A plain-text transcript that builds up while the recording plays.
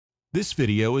This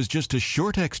video is just a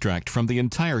short extract from the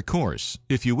entire course.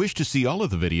 If you wish to see all of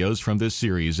the videos from this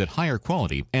series at higher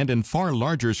quality and in far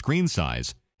larger screen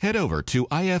size, head over to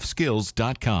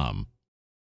ifskills.com.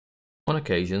 On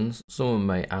occasions, someone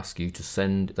may ask you to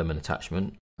send them an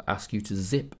attachment, or ask you to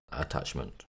zip an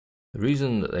attachment. The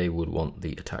reason that they would want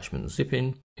the attachment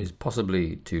zipping is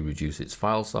possibly to reduce its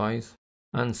file size,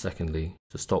 and secondly,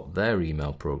 to stop their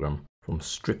email program from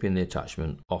stripping the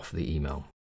attachment off the email.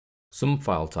 Some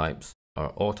file types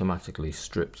are automatically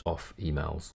stripped off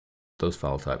emails. Those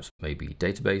file types may be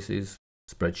databases,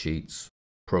 spreadsheets,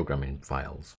 programming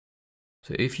files.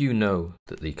 So if you know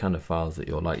that the kind of files that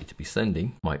you're likely to be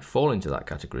sending might fall into that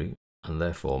category and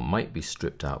therefore might be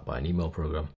stripped out by an email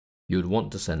program, you would want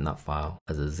to send that file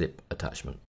as a zip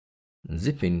attachment.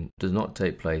 Zipping does not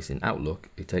take place in Outlook,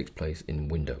 it takes place in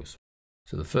Windows.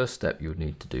 So the first step you would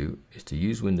need to do is to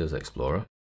use Windows Explorer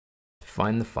to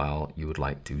find the file you would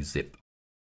like to zip.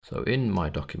 So in my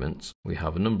documents, we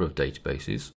have a number of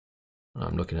databases.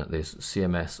 I'm looking at this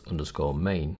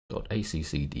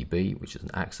cms_main.accdb, which is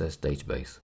an Access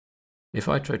database. If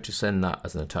I try to send that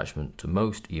as an attachment to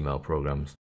most email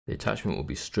programs, the attachment will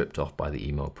be stripped off by the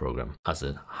email program as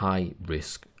a high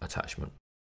risk attachment.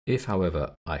 If,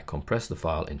 however, I compress the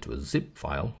file into a zip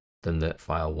file, then the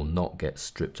file will not get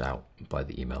stripped out by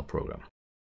the email program.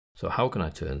 So how can I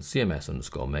turn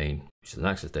cms_main, which is an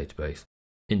Access database,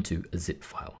 into a zip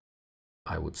file?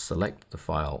 I would select the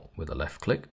file with a left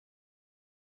click.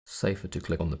 Safer to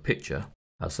click on the picture,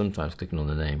 as sometimes clicking on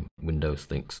the name, Windows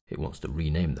thinks it wants to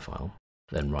rename the file.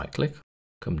 Then right click,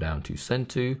 come down to Send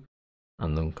To,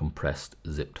 and then Compressed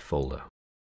Zipped Folder.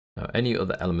 Now any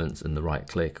other elements in the right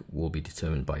click will be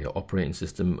determined by your operating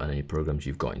system and any programs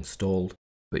you've got installed,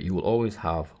 but you will always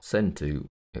have Send To,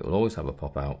 it will always have a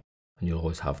pop out, and you'll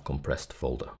always have compressed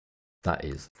folder. That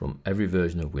is from every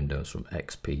version of Windows from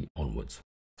XP onwards.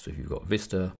 So if you've got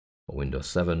Vista or Windows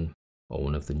 7 or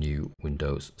one of the new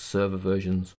Windows Server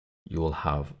versions, you will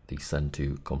have the Send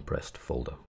To compressed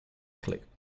folder. Click.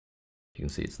 You can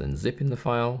see it's then zipping the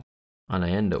file, and I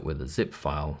end up with a zip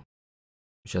file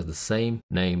which has the same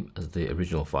name as the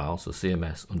original file, so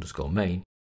cms_main,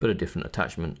 but a different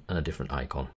attachment and a different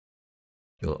icon.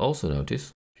 You'll also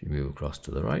notice, if you move across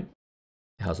to the right,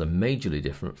 it has a majorly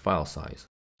different file size.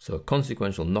 So a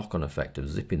consequential knock-on effect of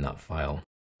zipping that file,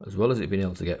 as well as it being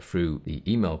able to get through the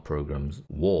email program's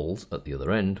walls at the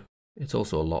other end, it's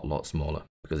also a lot smaller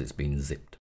because it's been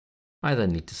zipped. I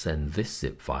then need to send this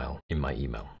zip file in my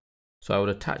email. So I would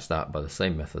attach that by the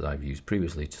same method I've used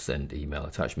previously to send email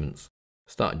attachments.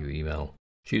 Start a new email,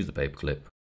 choose the paperclip,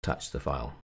 attach the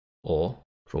file. Or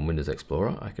from Windows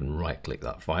Explorer, I can right-click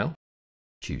that file,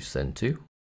 choose Send To,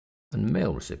 and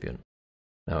Mail Recipient.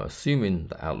 Now, assuming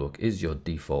that Outlook is your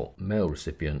default mail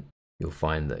recipient, you'll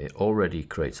find that it already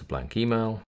creates a blank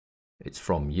email. It's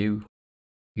from you.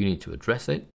 You need to address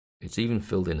it. It's even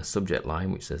filled in a subject line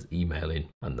which says emailing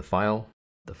and the file.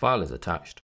 The file is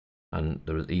attached, and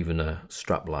there is even a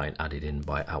strap line added in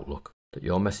by Outlook that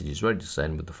your message is ready to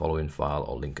send with the following file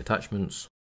or link attachments.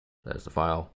 There's the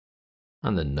file,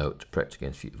 and then note to protect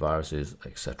against future viruses,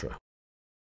 etc.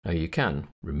 Now you can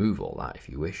remove all that if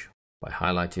you wish by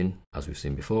highlighting, as we've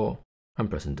seen before, and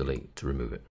pressing delete to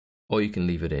remove it. Or you can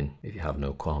leave it in if you have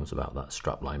no qualms about that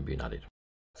strap line being added.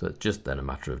 So it's just then a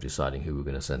matter of deciding who we're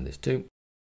going to send this to.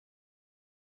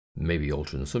 Maybe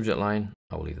altering the subject line.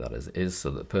 I will leave that as it is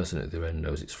so that the person at the other end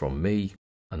knows it's from me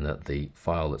and that the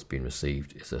file that's been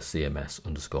received is a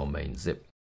cms_main zip.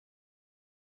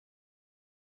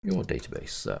 Your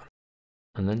database,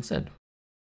 and then send.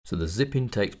 So the zipping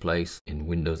takes place in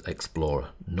Windows Explorer,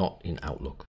 not in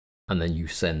Outlook. And then you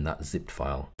send that zipped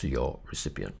file to your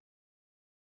recipient.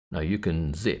 Now you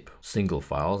can zip single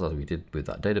files as we did with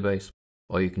that database,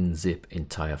 or you can zip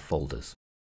entire folders.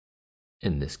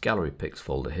 In this gallery pics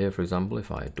folder here, for example,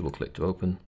 if I double click to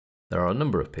open, there are a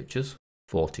number of pictures,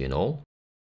 40 in all.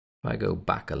 If I go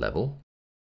back a level,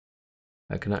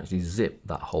 I can actually zip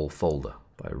that whole folder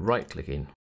by right clicking,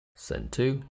 Send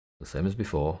To, the same as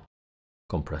before,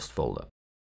 compressed folder.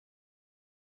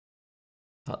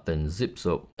 That then zips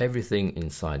up everything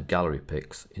inside Gallery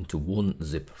Pics into one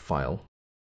zip file,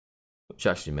 which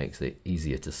actually makes it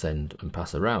easier to send and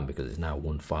pass around because it's now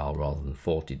one file rather than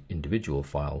 40 individual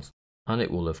files, and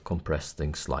it will have compressed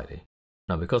things slightly.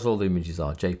 Now because all the images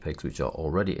are JPEGs which are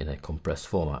already in a compressed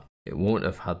format, it won't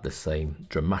have had the same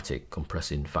dramatic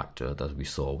compressing factor as we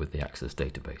saw with the Access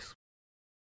database.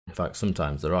 In fact,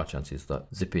 sometimes there are chances that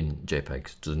zipping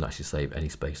JPEGs doesn't actually save any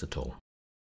space at all.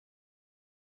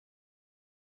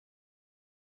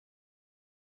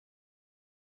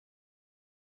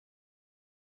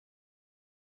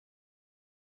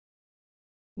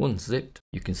 Once zipped,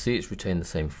 you can see it's retained the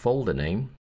same folder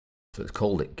name, so it's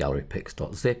called it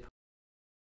gallerypics.zip,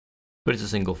 but it's a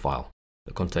single file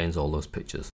that contains all those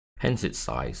pictures, hence its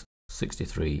size,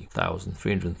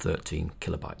 63,313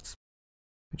 kilobytes,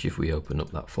 which if we open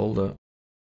up that folder,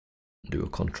 do a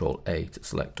Ctrl-A to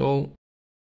select all,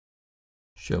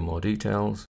 show more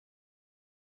details,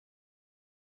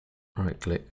 right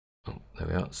click, oh, there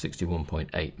we are,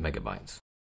 61.8 megabytes.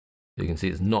 So you can see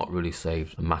it's not really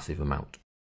saved a massive amount.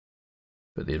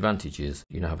 But the advantage is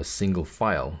you now have a single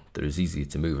file that is easy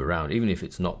to move around, even if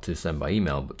it's not to send by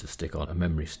email, but to stick on a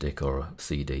memory stick or a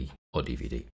CD or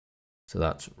DVD. So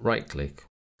that's right click,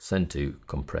 send to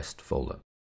compressed folder.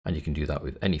 And you can do that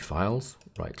with any files,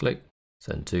 right click,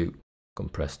 send to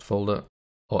compressed folder,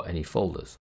 or any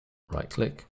folders, right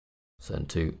click, send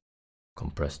to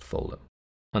compressed folder.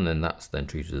 And then that's then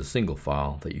treated as a single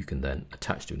file that you can then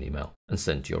attach to an email and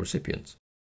send to your recipients.